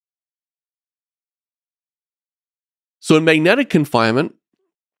So in magnetic confinement,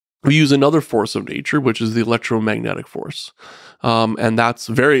 we use another force of nature, which is the electromagnetic force. And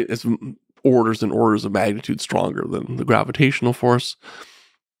it's orders and orders of magnitude stronger than the gravitational force.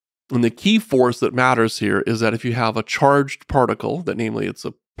 And the key force that matters here is that if you have a charged particle, that namely it's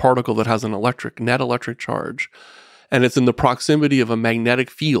a particle that has an net electric charge, and it's in the proximity of a magnetic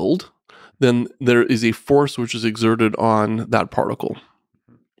field, then there is a force which is exerted on that particle.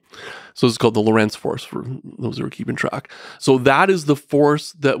 So it's called the Lorentz force for those who are keeping track. So that is the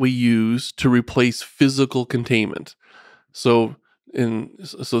force that we use to replace physical containment. So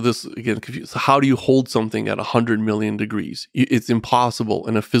this again confused. So how do you hold something at 100 million degrees? It's impossible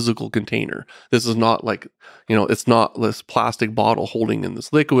in a physical container. This is not like, it's not this plastic bottle holding in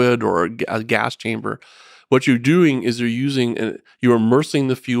this liquid or a gas chamber. What you're doing is you're immersing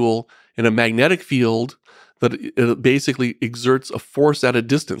the fuel in a magnetic field that it basically exerts a force at a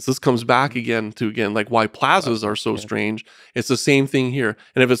distance. This comes back again like why plasmas are so strange. It's the same thing here.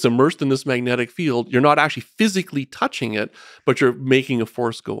 And if it's immersed in this magnetic field, you're not actually physically touching it, but you're making a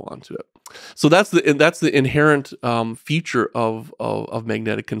force go onto it. So that's the inherent feature of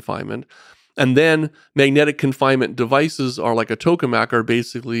magnetic confinement. And then magnetic confinement devices are like a tokamak, are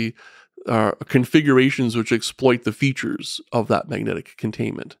basically configurations which exploit the features of that magnetic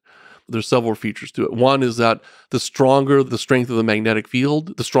containment. There's several features to it. One is that the stronger the strength of the magnetic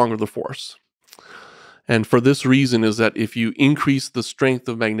field, the stronger the force. And for this reason is that if you increase the strength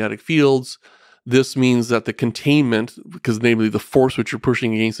of magnetic fields, this means that the containment, because namely the force which you're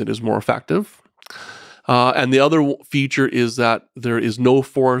pushing against it, is more effective. And the other feature is that there is no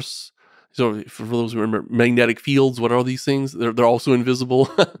force. So for those who remember magnetic fields, what are these things? They're also invisible.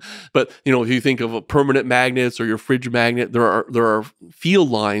 But if you think of permanent magnets or your fridge magnet, there are field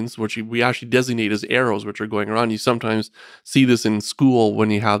lines which we actually designate as arrows, which are going around. You sometimes see this in school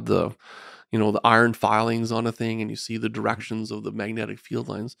when you have the iron filings on a thing and you see the directions of the magnetic field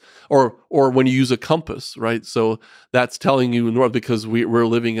lines, or when you use a compass, right? So that's telling you north, because we're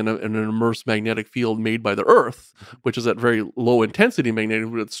living in an immersed magnetic field made by the Earth, which is at very low intensity magnetic,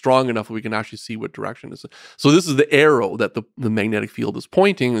 but it's strong enough that we can actually see what direction it is. So this is the arrow that the magnetic field is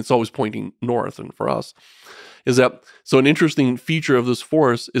pointing. It's always pointing north. And for us, so an interesting feature of this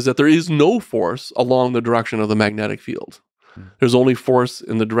force is that there is no force along the direction of the magnetic field. There's only force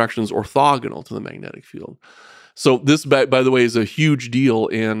in the directions orthogonal to the magnetic field. So this, by the way, is a huge deal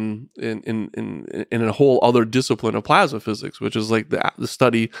in a whole other discipline of plasma physics, which is like the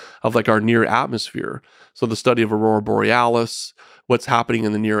study of like our near atmosphere. So the study of aurora borealis, what's happening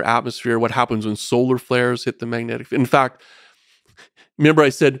in the near atmosphere, what happens when solar flares hit the magnetic field. In fact, remember I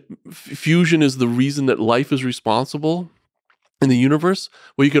said fusion is the reason that life is responsible in the universe?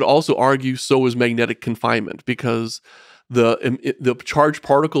 Well, you could also argue so is magnetic confinement, because the charged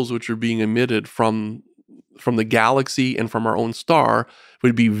particles which are being emitted from the galaxy and from our own star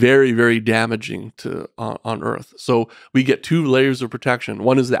would be very, very damaging on Earth. So we get two layers of protection.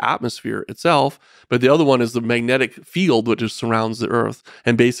 One is the atmosphere itself, but the other one is the magnetic field which surrounds the Earth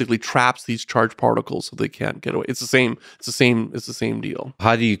and basically traps these charged particles so they can't get away. It's the same deal.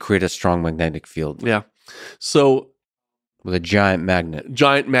 How do you create a strong magnetic field? Yeah. So with a giant magnet.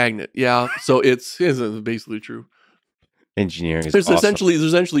 Giant magnet, yeah. So it's basically true. Engineering is there's awesome.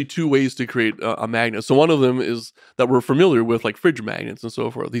 essentially two ways to create a magnet. So one of them is that we're familiar with, like fridge magnets and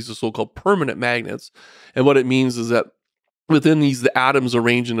so forth. These are so-called permanent magnets. And what it means is that within these, the atoms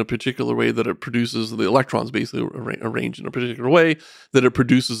arrange in a particular way that it produces, the electrons basically arranged in a particular way that it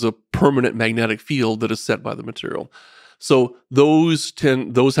produces a permanent magnetic field that is set by the material. So those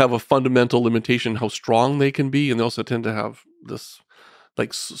have a fundamental limitation how strong they can be, and they also tend to have this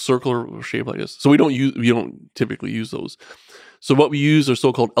like circular shape like this. So we don't typically use those. So what we use are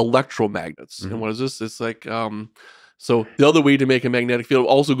so-called electromagnets. Mm-hmm. And what is this? It's like so the other way to make a magnetic field,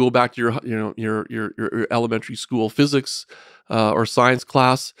 also go back to your elementary school physics or science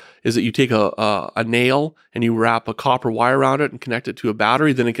class, is that you take a nail and you wrap a copper wire around it and connect it to a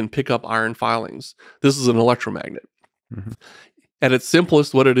battery, then it can pick up iron filings. This is an electromagnet. Mm-hmm. At its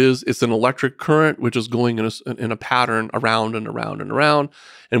simplest, what it is, it's an electric current which is going in a pattern around and around and around.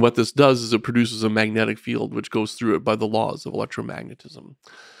 And what this does is it produces a magnetic field which goes through it by the laws of electromagnetism.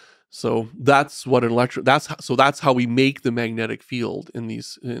 So that's what that's how we make the magnetic field in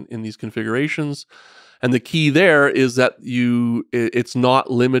these configurations. And the key there is that it's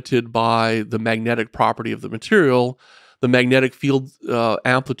not limited by the magnetic property of the material. The magnetic field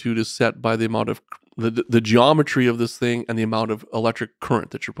amplitude is set by the amount of the geometry of this thing and the amount of electric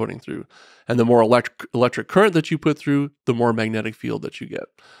current that you're putting through. And the more electric current that you put through, the more magnetic field that you get.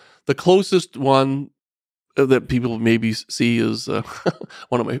 The closest one that people maybe see is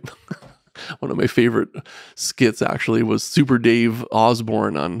one of my One of my favorite skits actually was Super Dave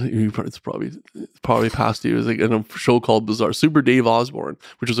Osborne on. It's probably past you. It was like in a show called Bizarre. Super Dave Osborne,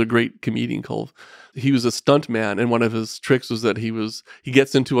 which was a great comedian called. He was a stunt man, and one of his tricks was that he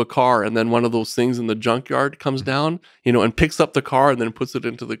gets into a car, and then one of those things in the junkyard comes down, and picks up the car and then puts it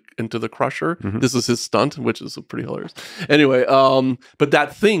into the crusher. Mhm. This is his stunt, which is pretty hilarious. Anyway, but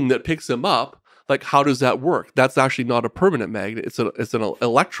that thing that picks him up. Like, how does that work? That's actually not a permanent magnet. It's an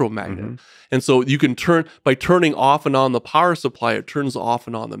electromagnet. Mhm. And so you can by turning off and on the power supply, it turns off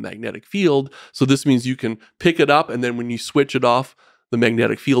and on the magnetic field. So this means you can pick it up, and then when you switch it off, the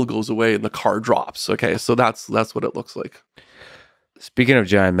magnetic field goes away and the car drops. Okay, so that's what it looks like. Speaking of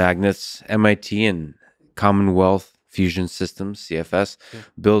giant magnets, MIT and Commonwealth Fusion Systems, CFS,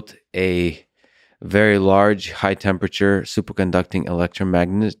 built a very large, high-temperature superconducting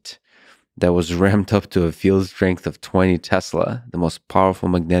electromagnet that was ramped up to a field strength of 20 Tesla, the most powerful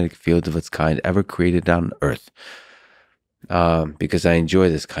magnetic field of its kind ever created on Earth. Because I enjoy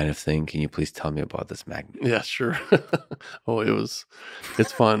this kind of thing, can you please tell me about this magnet? Yeah, sure.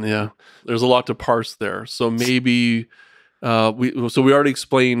 It's fun. Yeah, there's a lot to parse there. So maybe we already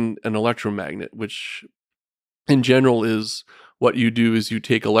explained an electromagnet, which in general is what you do is you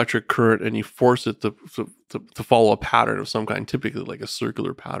take electric current and you force it to follow a pattern of some kind, typically like a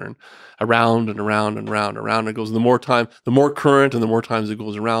circular pattern, around and around and around and around. It goes. The more current and the more times it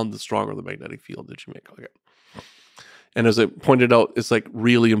goes around, the stronger the magnetic field that you make. Okay. And as I pointed out, it's like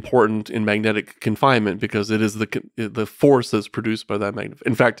really important in magnetic confinement because it is the force that's produced by that magnet.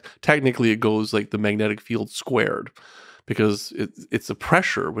 In fact, technically, it goes like the magnetic field squared because it's a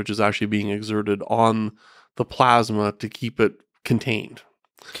pressure which is actually being exerted on the plasma to keep it contained.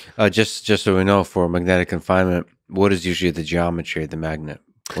 Just so we know, for magnetic confinement, what is usually the geometry of the magnet?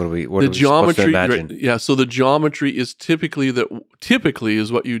 What are we supposed to imagine? Right, yeah. So the geometry is typically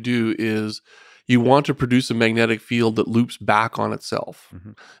is what you do is you want to produce a magnetic field that loops back on itself,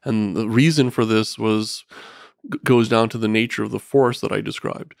 and the reason for this goes down to the nature of the force that I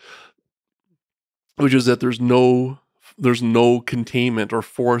described, which is that there's no containment or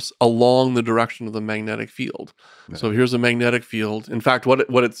force along the direction of the magnetic field. Right. So here's a magnetic field. In fact, what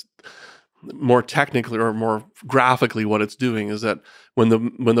it's more technically or more graphically, what it's doing is that when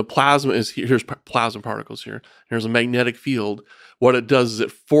the plasma is here, here's plasma particles here. Here's a magnetic field. What it does is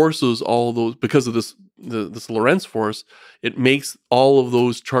it forces all those, because of this Lorentz force, it makes all of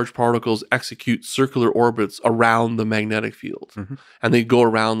those charged particles execute circular orbits around the magnetic field. And they go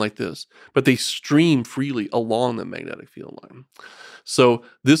around like this, but they stream freely along the magnetic field line. So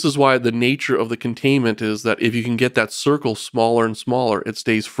this is why the nature of the containment is that if you can get that circle smaller and smaller, it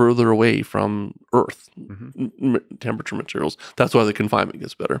stays further away from Earth temperature materials. That's why the confinement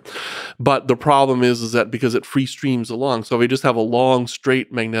gets better. But the problem is that because it free streams along, so if we just have a long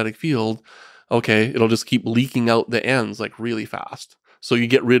straight magnetic field, okay, it'll just keep leaking out the ends like really fast. So you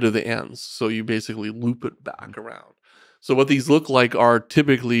get rid of the ends. So you basically loop it back around. So what these look like are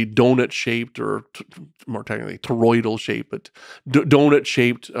typically donut-shaped, or more technically toroidal-shaped, but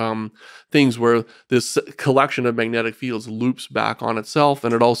donut-shaped things where this collection of magnetic fields loops back on itself,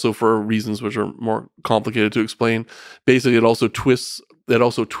 and it also, for reasons which are more complicated to explain, basically it also twists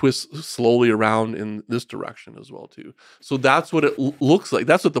slowly around in this direction as well too. So that's what it looks like.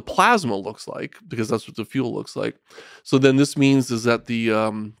 That's what the plasma looks like, because that's what the fuel looks like. So then this means is that the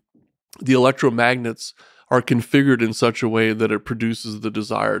electromagnets are configured in such a way that it produces the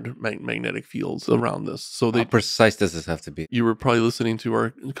desired magnetic fields around this. So how precise does this have to be? You were probably listening to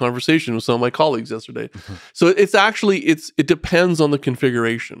our conversation with some of my colleagues yesterday. So it's actually, it depends on the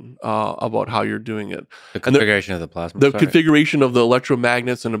configuration about how you're doing it. The configuration of the plasma. The configuration of the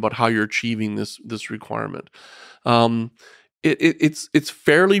electromagnets and about how you're achieving this requirement. It's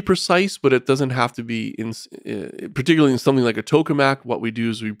fairly precise, but it doesn't have to be, particularly in something like a tokamak. What we do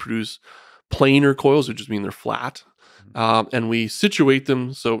is we produce planar coils, which just mean they're flat, and we situate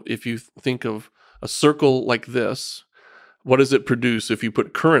them. So if you think of a circle like this, what does it produce? If you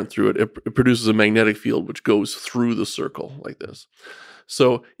put current through it, it produces a magnetic field which goes through the circle like this.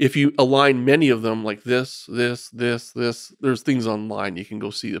 So if you align many of them like this, there's things online. You can go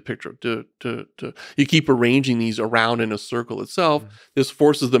see the picture. You keep arranging these around in a circle itself. This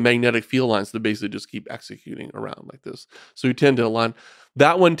forces the magnetic field lines to basically just keep executing around like this. So you tend to align.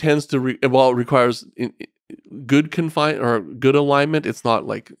 That one tends to, it requires good good alignment. It's not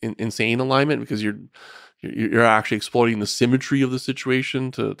like insane alignment, because you're actually exploiting the symmetry of the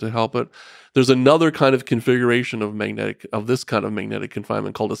situation to help it. There's another kind of configuration of this kind of magnetic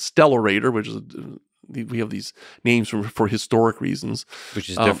confinement called a stellarator, which is we have these names for historic reasons. Which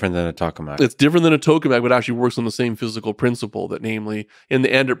is different than a Tokamak. It's different than a tokamak, but actually works on the same physical principle. That, namely, in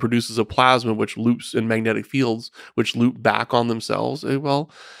the end, it produces a plasma which loops in magnetic fields, which loop back on themselves.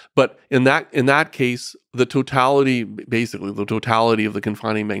 But in that case, the totality of the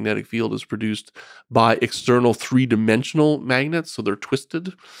confining magnetic field is produced by external three-dimensional magnets, so they're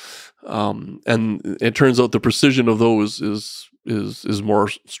twisted, and it turns out the precision of those is more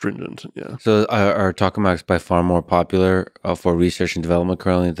stringent. Yeah. So are tokamaks by far more popular for research and development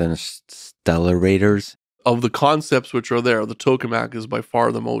currently than stellarators? Of the concepts which are there, the tokamak is by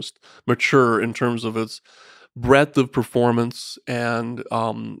far the most mature in terms of its breadth of performance and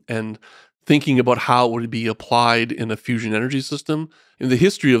thinking about how it would be applied in a fusion energy system. And the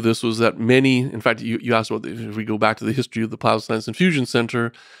history of this was that in fact, you asked about, if we go back to the history of the Plasma Science and Fusion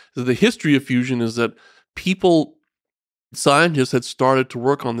Center, the history of fusion is that scientists had started to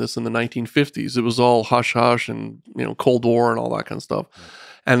work on this in the 1950s. It was all hush-hush and, Cold War and all that kind of stuff.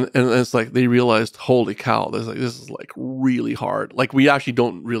 And it's like they realized, holy cow, this is like really hard. Like, we actually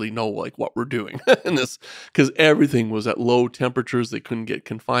don't really know like what we're doing in this, because everything was at low temperatures. They couldn't get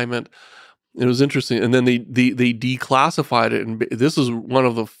confinement. It was interesting. And then they declassified it. And this is one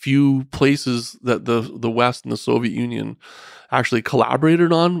of the few places that the West and the Soviet Union actually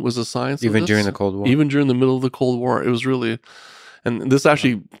collaborated on, was the science even of this. During the Cold War. Even during the middle of the Cold War. It was really, and this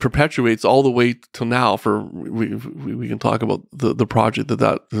actually perpetuates all the way to now. We can talk about the project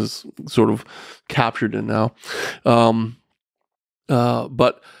that is sort of captured in now.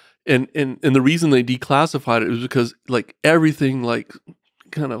 But the reason they declassified it was because like everything like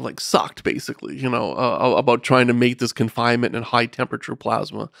kind of like sucked, basically, about trying to make this confinement and high temperature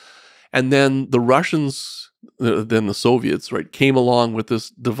plasma. And then the Russians, then the Soviets, right, came along with this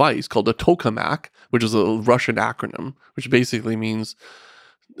device called a Tokamak, which is a Russian acronym, which basically means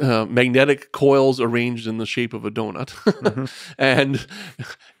magnetic coils arranged in the shape of a donut.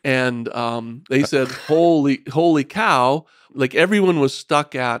 and they said, holy cow, like everyone was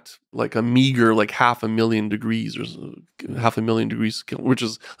stuck at like a meager like 500,000 degrees or 500,000 degrees, which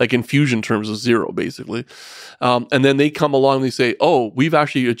is like in fusion terms is zero basically. And then they come along and they say, oh, we've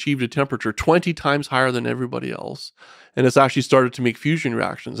actually achieved a temperature 20 times higher than everybody else, and it's actually started to make fusion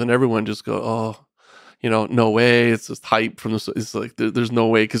reactions. And everyone just go, oh, no way. It's just hype from this. It's like, there's no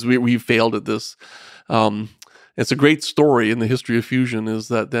way, because we failed at this. It's a great story in the history of fusion is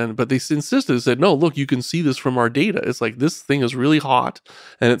that then, but they insisted, said, no, look, you can see this from our data. It's like, this thing is really hot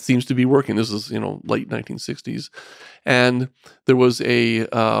and it seems to be working. This is, late 1960s. And there was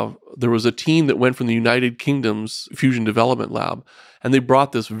a team that went from the United Kingdom's Fusion Development Lab, and they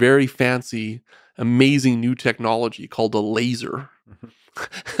brought this very fancy, amazing new technology called a laser.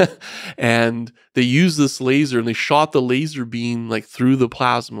 And they used this laser and they shot the laser beam like through the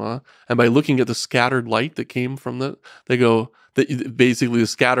plasma, and by looking at the scattered light that came from it, they go that basically the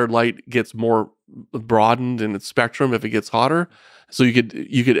scattered light gets more broadened in its spectrum if it gets hotter. So you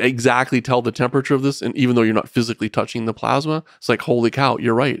could exactly tell the temperature of this, and even though you're not physically touching the plasma, it's like, holy cow,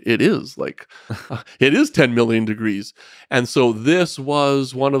 you're right, it is like it is 10 million degrees. And so this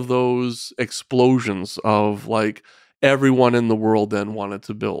was one of those explosions of like, everyone in the world then wanted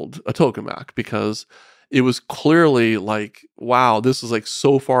to build a tokamak, because it was clearly like, wow, this is like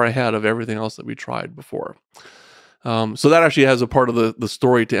so far ahead of everything else that we tried before. So that actually has a part of the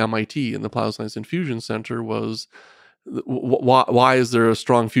story to MIT and the Plasma Science and Fusion Center was, why is there a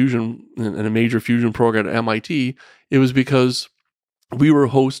strong fusion and a major fusion program at MIT? It was because we were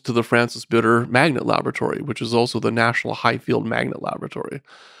host to the Francis Bitter Magnet Laboratory, which is also the National High Field Magnet Laboratory.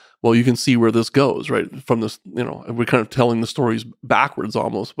 Well, you can see where this goes, right? From this, we're kind of telling the stories backwards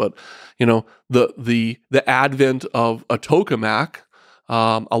almost, but the advent of a tokamak,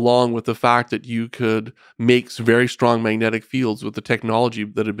 along with the fact that you could make very strong magnetic fields with the technology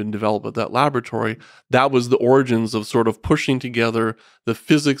that had been developed at that laboratory, that was the origins of sort of pushing together the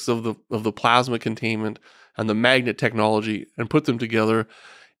physics of the plasma containment and the magnet technology and put them together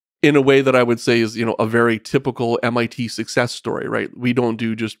in a way that I would say is, a very typical MIT success story, right? We don't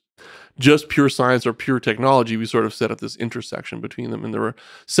do just pure science or pure technology. We sort of set at this intersection between them. And there were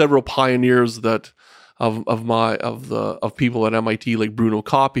several pioneers that of people at MIT, like Bruno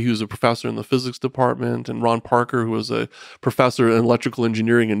Coppi, who's a professor in the physics department, and Ron Parker, who was a professor in electrical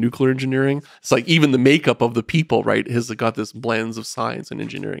engineering and nuclear engineering. It's like even the makeup of the people, right, has got this blends of science and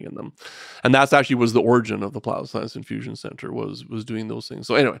engineering in them. And that's actually was the origin of the Plasma Science and Fusion Center, was doing those things.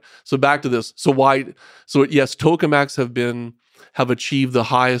 So anyway, so back to this. So yes, tokamaks have achieved the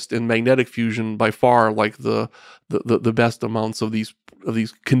highest in magnetic fusion by far, like the best amounts of these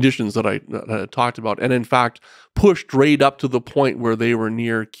conditions that I talked about, and in fact pushed right up to the point where they were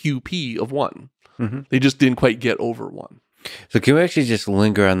near QP of 1. They just didn't quite get over one. So can we actually just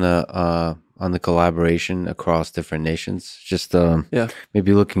linger on the collaboration across different nations? Just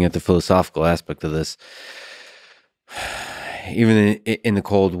maybe looking at the philosophical aspect of this. Even in the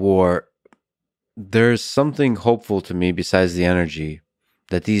Cold War, there's something hopeful to me besides the energy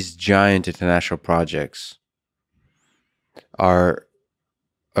that these giant international projects are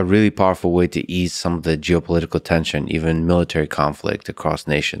a really powerful way to ease some of the geopolitical tension, even military conflict across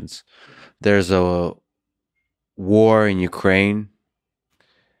nations. There's a war in Ukraine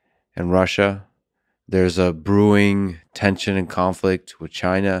and Russia. There's a brewing tension and conflict with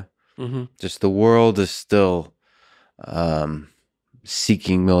China. Just the world is still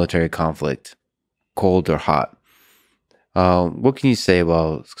seeking military conflict, cold or hot. What can you say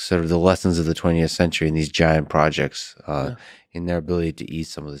about sort of the lessons of the 20th century in these giant projects in their ability to ease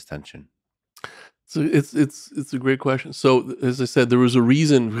some of this tension? So it's a great question. So as I said, there was a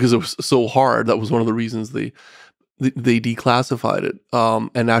reason, because it was so hard. That was one of the reasons they declassified it,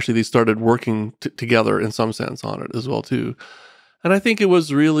 and actually they started working together in some sense on it as well too. And I think it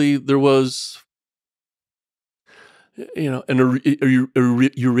was really, there was, a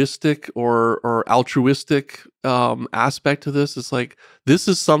heuristic or altruistic aspect to this. It's like, this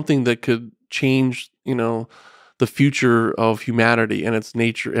is something that could change, the future of humanity and its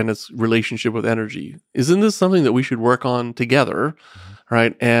nature and its relationship with energy. Isn't this something that we should work on together,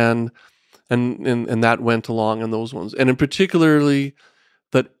 right? And that went along in those ones, and in particularly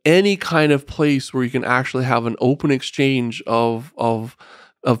that any kind of place where you can actually have an open exchange of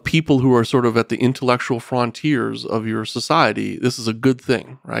people who are sort of at the intellectual frontiers of your society. This is a good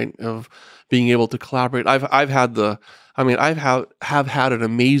thing, right? Of being able to collaborate. I've had an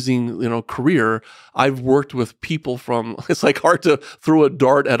amazing, career. I've worked with people from, it's like hard to throw a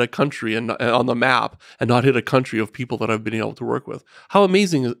dart at a country and on the map and not hit a country of people that I've been able to work with. How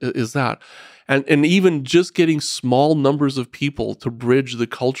amazing is that? And even just getting small numbers of people to bridge the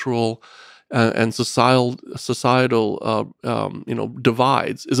cultural and societal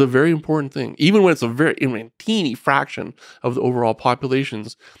divides is a very important thing. Even when it's a very teeny fraction of the overall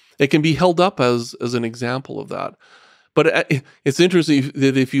populations, it can be held up as an example of that. But it's interesting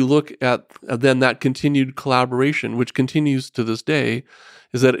that if you look at then that continued collaboration, which continues to this day,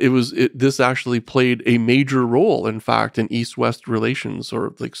 is that this actually played a major role, in fact, in East-West relations,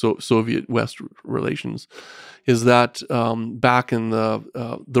 or like Soviet-West relations. Is that back in the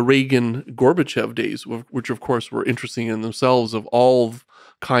Reagan-Gorbachev days, which of course were interesting in themselves, of all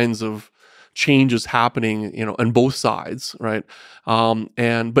kinds of changes happening, on both sides, right?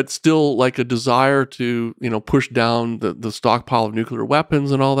 But still, like a desire to, push down the stockpile of nuclear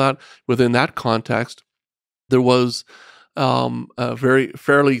weapons and all that. Within that context, there was a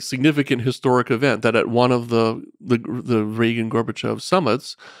fairly significant historic event that at one of the Reagan-Gorbachev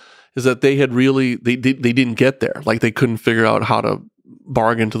summits is that they had really they didn't get there. Like they couldn't figure out how to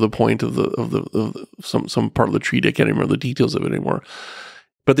bargain to the point of some part of the treaty. I can't remember the details of it anymore.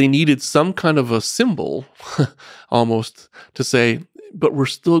 But they needed some kind of a symbol, almost, to say, but we're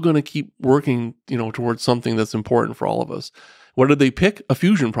still going to keep working, towards something that's important for all of us. What did they pick? A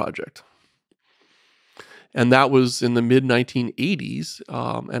fusion project. And that was in the mid-1980s.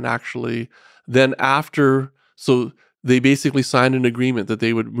 And actually, then so they basically signed an agreement that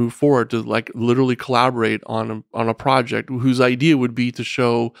they would move forward to literally collaborate on a project whose idea would be to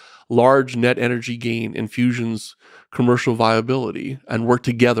show large net energy gain in fusion's commercial viability and work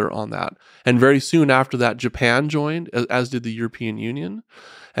together on that. And very soon after that, Japan joined, as did the European Union.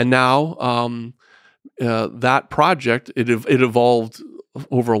 And now that project, it evolved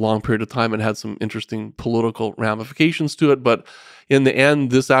over a long period of time and had some interesting political ramifications to it. But in the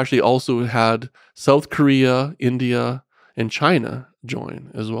end, this actually also had South Korea, India, and China join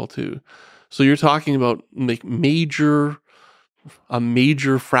as well too. So you're talking about a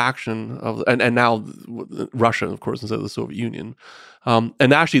major fraction of, and now Russia, of course, instead of the Soviet Union.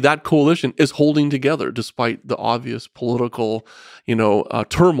 And actually that coalition is holding together despite the obvious political,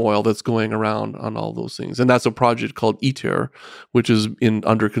 turmoil that's going around on all those things. And that's a project called ITER, which is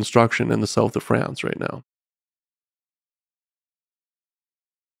under construction in the south of France right now.